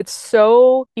It's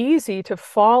so easy to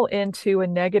fall into a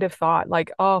negative thought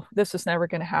like, oh, this is never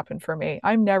going to happen for me.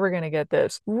 I'm never going to get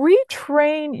this.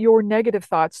 Retrain your negative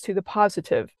thoughts to the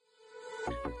positive.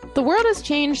 The world has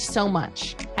changed so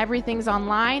much. Everything's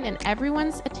online and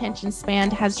everyone's attention span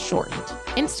has shortened.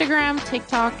 Instagram,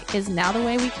 TikTok is now the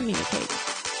way we communicate.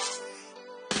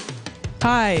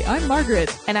 Hi, I'm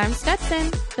Margaret, And I'm Stetson,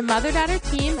 the mother-daughter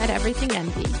team at Everything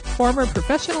Envy. former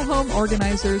professional home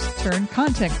organizers turned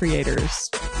content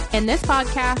creators. In this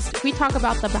podcast, we talk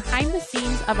about the behind the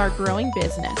scenes of our growing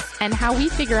business and how we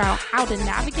figure out how to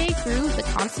navigate through the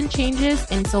constant changes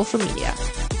in social media.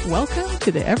 Welcome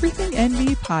to the Everything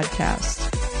Envy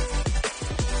podcast.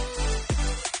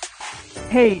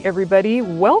 Hey, everybody.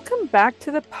 Welcome back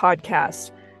to the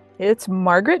podcast. It's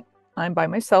Margaret. I'm by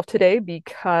myself today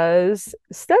because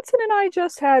Stetson and I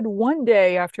just had one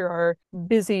day after our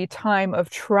busy time of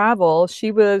travel.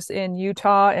 She was in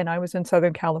Utah and I was in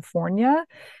Southern California.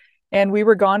 And we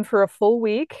were gone for a full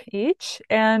week each.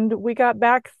 And we got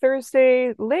back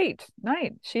Thursday late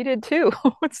night. She did too.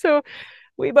 So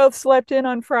we both slept in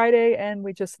on Friday and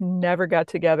we just never got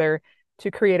together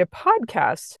to create a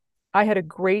podcast. I had a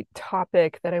great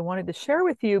topic that I wanted to share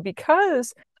with you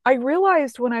because I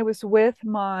realized when I was with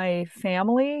my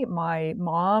family, my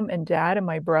mom and dad and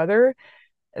my brother,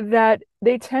 that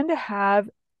they tend to have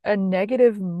a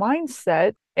negative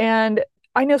mindset. And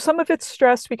I know some of it's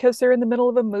stress because they're in the middle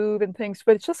of a move and things,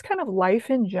 but it's just kind of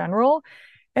life in general.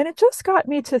 And it just got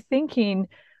me to thinking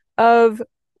of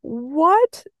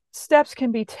what steps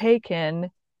can be taken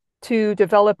to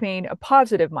developing a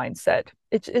positive mindset.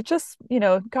 It just,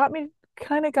 got me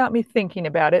thinking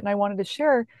about it. And I wanted to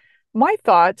share my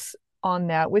thoughts on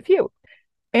that with you.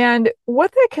 And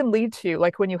what that can lead to,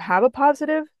 like when you have a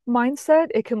positive mindset,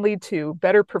 it can lead to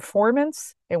better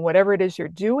performance in whatever it is you're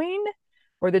doing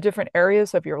or the different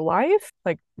areas of your life,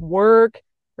 like work,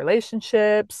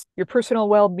 relationships, your personal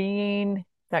well-being,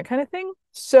 that kind of thing.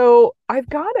 So I've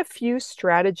got a few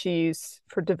strategies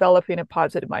for developing a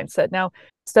positive mindset. Now,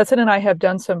 Stetson and I have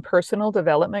done some personal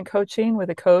development coaching with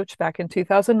a coach back in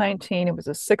 2019. It was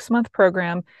a 6-month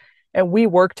program and we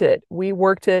worked it. We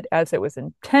worked it as it was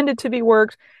intended to be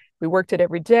worked. We worked it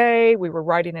every day. We were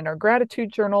writing in our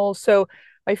gratitude journals. So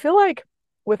I feel like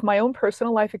with my own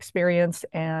personal life experience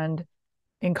and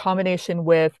in combination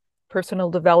with personal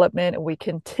development, and we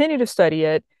continue to study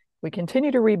it, we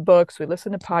continue to read books, we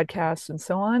listen to podcasts and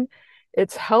so on.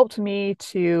 It's helped me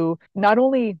to not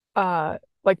only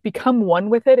like become one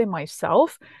with it in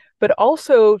myself, but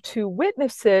also to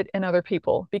witness it in other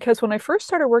people. Because when I first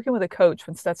started working with a coach,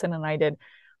 when Stetson and I did,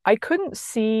 I couldn't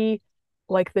see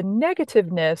like the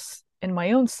negativeness in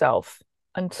my own self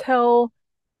until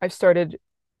I started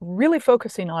really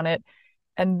focusing on it.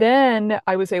 And then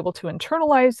I was able to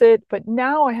internalize it. But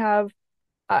now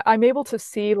I'm able to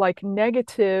see like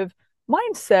negative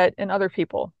mindset in other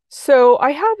people. So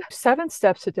I have 7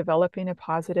 steps to developing a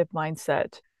positive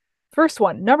mindset. First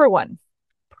one, number 1,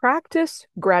 practice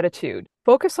gratitude.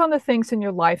 Focus on the things in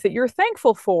your life that you're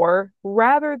thankful for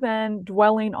rather than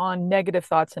dwelling on negative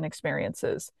thoughts and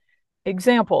experiences.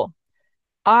 Example,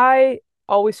 I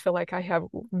always feel like I have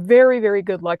very, very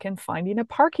good luck in finding a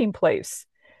parking place.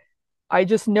 I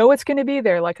just know it's going to be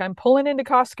there. Like I'm pulling into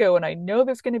Costco and I know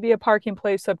there's going to be a parking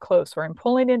place up close, or I'm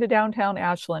pulling into downtown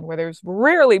Ashland where there's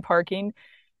rarely parking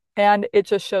and it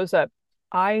just shows up.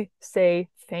 I say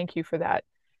thank you for that.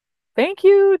 Thank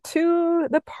you to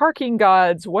the parking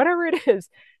gods, whatever it is.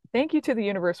 Thank you to the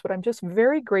universe. But I'm just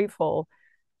very grateful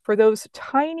for those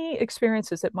tiny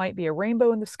experiences. It might be a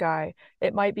rainbow in the sky.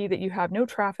 It might be that you have no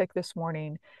traffic this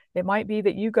morning. It might be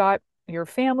that you got your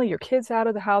family, your kids out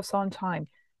of the house on time.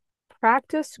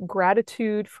 Practice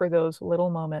gratitude for those little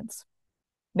moments.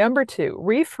 Number 2,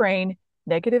 refrain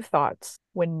negative thoughts.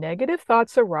 When negative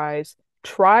thoughts arise,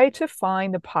 try to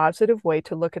find the positive way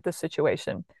to look at the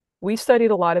situation. We studied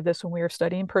a lot of this when we were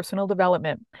studying personal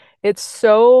development. It's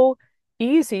so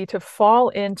easy to fall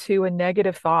into a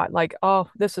negative thought like, oh,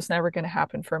 this is never going to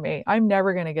happen for me. I'm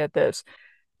never going to get this.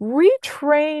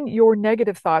 Retrain your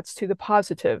negative thoughts to the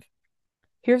positive.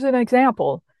 Here's an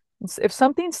example. If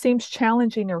something seems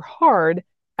challenging or hard,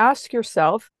 ask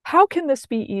yourself, how can this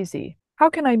be easy?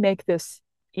 How can I make this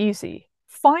easy?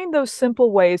 Find those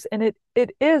simple ways. And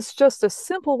it is just a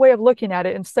simple way of looking at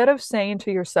it instead of saying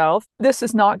to yourself, this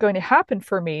is not going to happen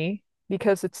for me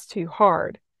because it's too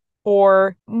hard,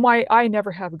 or I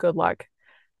never have good luck.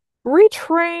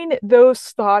 Retrain those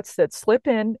thoughts that slip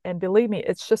in, and believe me,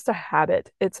 it's just a habit.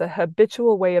 It's a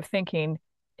habitual way of thinking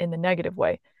in the negative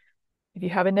way. If you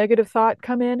have a negative thought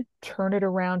come in, turn it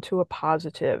around to a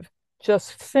positive.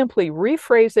 Just simply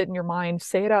rephrase it in your mind.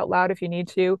 Say it out loud if you need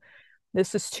to.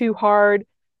 This is too hard.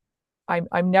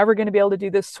 I'm never going to be able to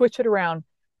do this. Switch it around.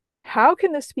 How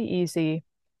can this be easy?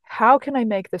 How can I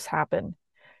make this happen?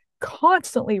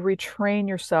 Constantly retrain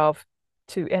yourself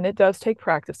to, and it does take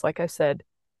practice, like I said,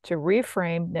 to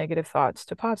reframe negative thoughts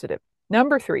to positive.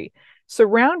 Number 3,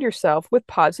 surround yourself with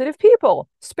positive people.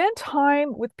 Spend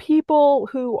time with people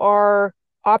who are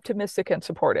optimistic and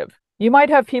supportive. You might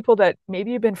have people that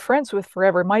maybe you've been friends with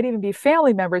forever, might even be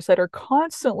family members that are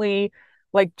constantly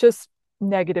like just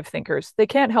negative thinkers. They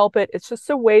can't help it. It's just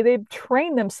the way they've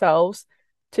trained themselves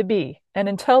to be. And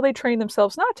until they train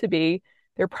themselves not to be,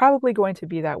 they're probably going to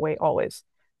be that way always.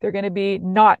 They're going to be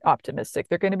not optimistic.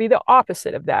 They're going to be the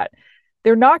opposite of that.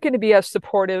 They're not going to be as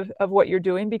supportive of what you're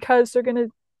doing because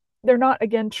they're not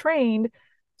again trained.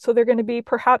 So they're going to be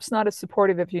perhaps not as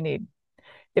supportive if you need.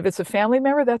 If it's a family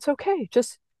member, that's okay.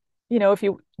 Just, if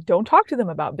you don't talk to them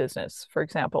about business, for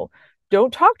example,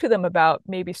 don't talk to them about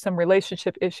maybe some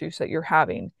relationship issues that you're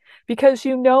having because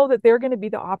you know that they're going to be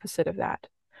the opposite of that.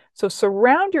 So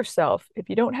surround yourself, if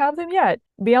you don't have them yet,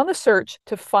 be on the search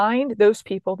to find those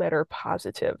people that are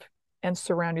positive and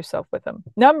surround yourself with them.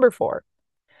 Number 4,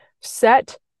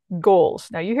 set goals.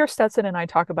 Now, you hear Stetson and I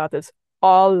talk about this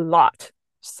a lot.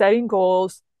 Setting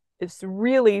goals is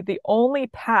really the only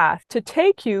path to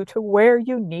take you to where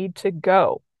you need to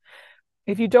go.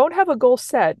 If you don't have a goal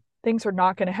set, things are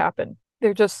not going to happen.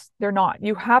 They're not.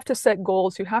 You have to set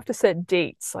goals. You have to set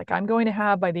dates. Like I'm going to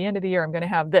have by the end of the year, I'm going to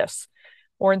have this.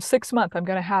 Or in 6 months, I'm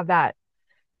going to have that.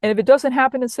 And if it doesn't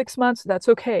happen in 6 months, that's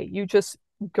okay. You just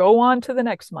go on to the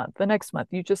next month, the next month.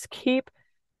 You just keep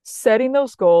setting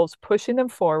those goals, pushing them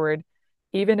forward,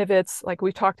 even if it's like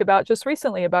we talked about just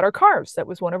recently about our cars. That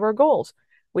was one of our goals.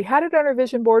 We had it on our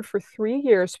vision board for 3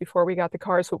 years before we got the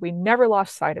cars, but we never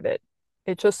lost sight of it.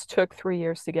 It just took 3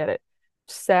 years to get it.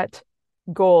 Set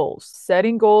goals.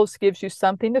 Setting goals gives you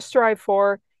something to strive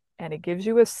for, and it gives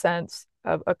you a sense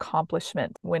of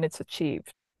accomplishment when it's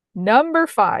achieved. Number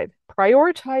 5,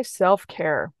 prioritize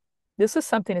self-care. This is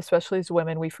something, especially as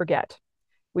women, we forget.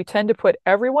 We tend to put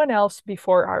everyone else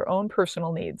before our own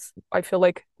personal needs. I feel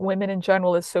like women in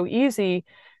general, it's so easy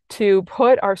to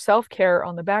put our self-care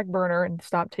on the back burner and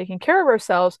stop taking care of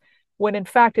ourselves, when in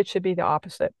fact it should be the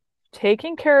opposite.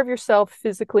 Taking care of yourself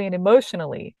physically and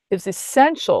emotionally is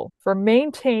essential for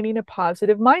maintaining a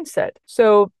positive mindset.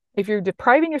 So if you're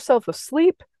depriving yourself of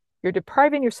sleep, you're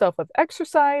depriving yourself of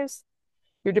exercise,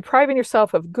 you're depriving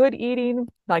yourself of good eating,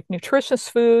 like nutritious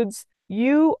foods,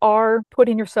 you are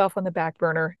putting yourself on the back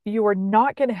burner. You are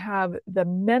not going to have the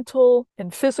mental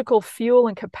and physical fuel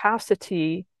and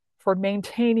capacity for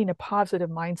maintaining a positive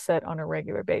mindset on a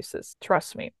regular basis.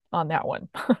 Trust me on that one.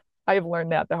 I have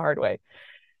learned that the hard way.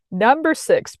 Number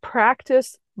 6,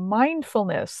 practice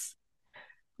mindfulness.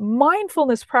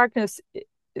 Mindfulness practice,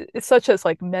 such as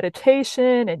like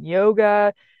meditation and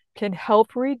yoga, can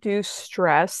help reduce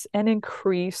stress and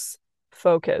increase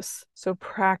focus. So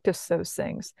practice those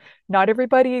things. Not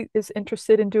everybody is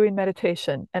interested in doing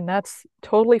meditation, and that's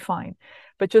totally fine.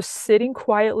 But just sitting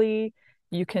quietly,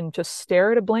 you can just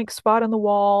stare at a blank spot on the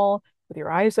wall with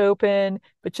your eyes open,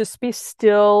 but just be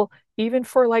still, even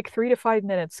for like 3 to 5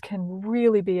 minutes, can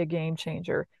really be a game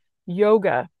changer.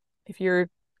 Yoga, if you're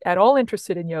at all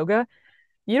interested in yoga,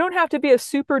 you don't have to be a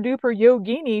super duper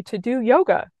yogini to do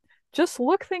yoga. Just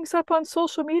look things up on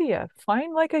social media.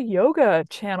 Find like a yoga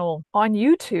channel on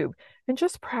YouTube and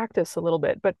just practice a little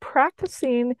bit. But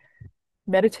practicing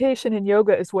meditation and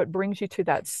yoga is what brings you to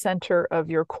that center of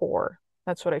your core.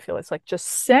 That's what I feel. It's like just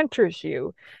centers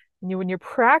you. And when you're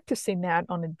practicing that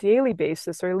on a daily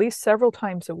basis, or at least several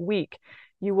times a week,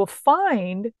 you will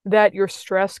find that your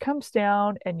stress comes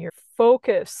down and your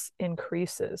focus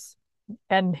increases.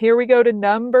 And here we go to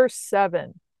number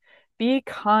 7. Be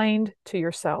kind to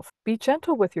yourself. Be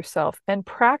gentle with yourself and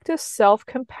practice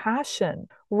self-compassion.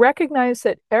 Recognize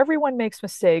that everyone makes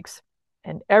mistakes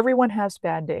and everyone has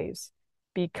bad days.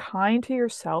 Be kind to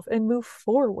yourself and move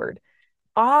forward.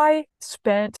 I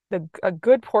spent a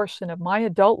good portion of my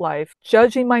adult life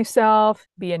judging myself,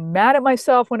 being mad at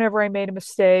myself whenever I made a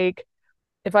mistake.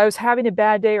 If I was having a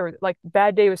bad day or like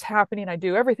bad day was happening, I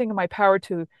do everything in my power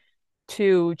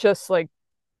to just like,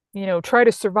 try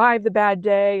to survive the bad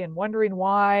day and wondering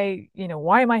why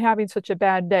am I having such a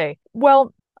bad day?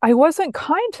 Well, I wasn't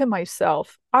kind to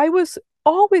myself. I was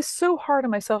always so hard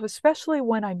on myself, especially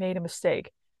when I made a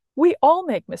mistake. We all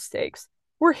make mistakes.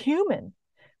 We're human.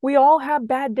 We all have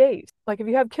bad days. Like if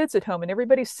you have kids at home and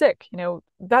everybody's sick,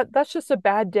 that's just a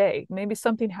bad day. Maybe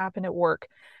something happened at work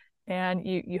and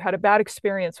you had a bad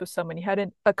experience with someone. You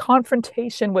had a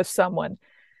confrontation with someone.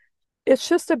 It's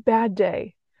just a bad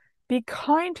day. Be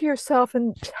kind to yourself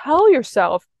and tell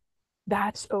yourself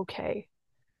that's okay.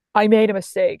 I made a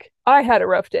mistake. I had a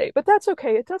rough day, but that's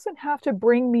okay. It doesn't have to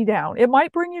bring me down. It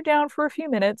might bring you down for a few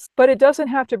minutes, but it doesn't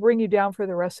have to bring you down for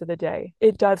the rest of the day.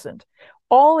 It doesn't.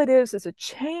 All it is a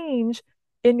change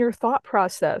in your thought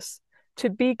process to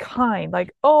be kind.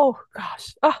 Like, oh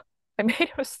gosh, I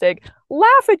made a mistake.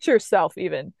 Laugh at yourself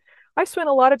even. I spend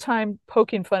a lot of time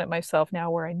poking fun at myself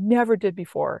now where I never did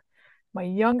before. My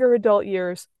younger adult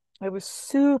years, I was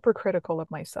super critical of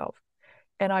myself.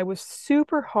 And I was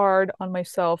super hard on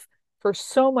myself for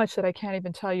so much that I can't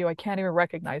even tell you, I can't even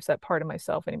recognize that part of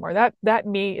myself anymore. That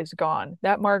me is gone.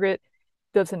 That Margaret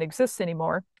doesn't exist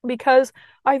anymore because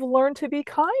I've learned to be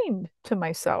kind to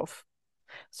myself.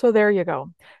 So there you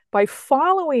go. By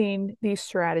following these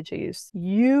strategies,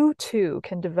 you too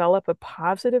can develop a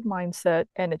positive mindset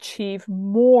and achieve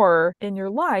more in your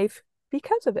life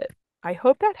because of it. I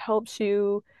hope that helps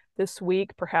you this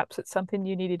week. Perhaps it's something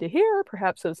you needed to hear.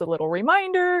 Perhaps it was a little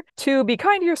reminder to be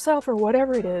kind to yourself or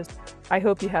whatever it is. I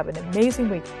hope you have an amazing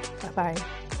week. Bye-bye.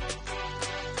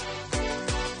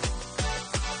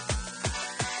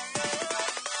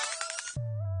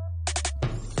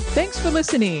 Thanks for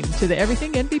listening to the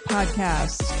Everything Envy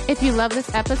podcast. If you love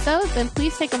this episode, then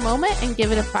please take a moment and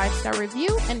give it a 5-star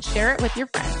review and share it with your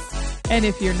friends. And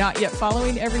if you're not yet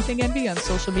following Everything Envy on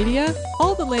social media,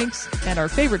 all the links and our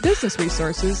favorite business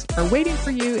resources are waiting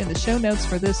for you in the show notes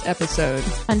for this episode.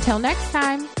 Until next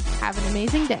time, have an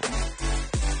amazing day.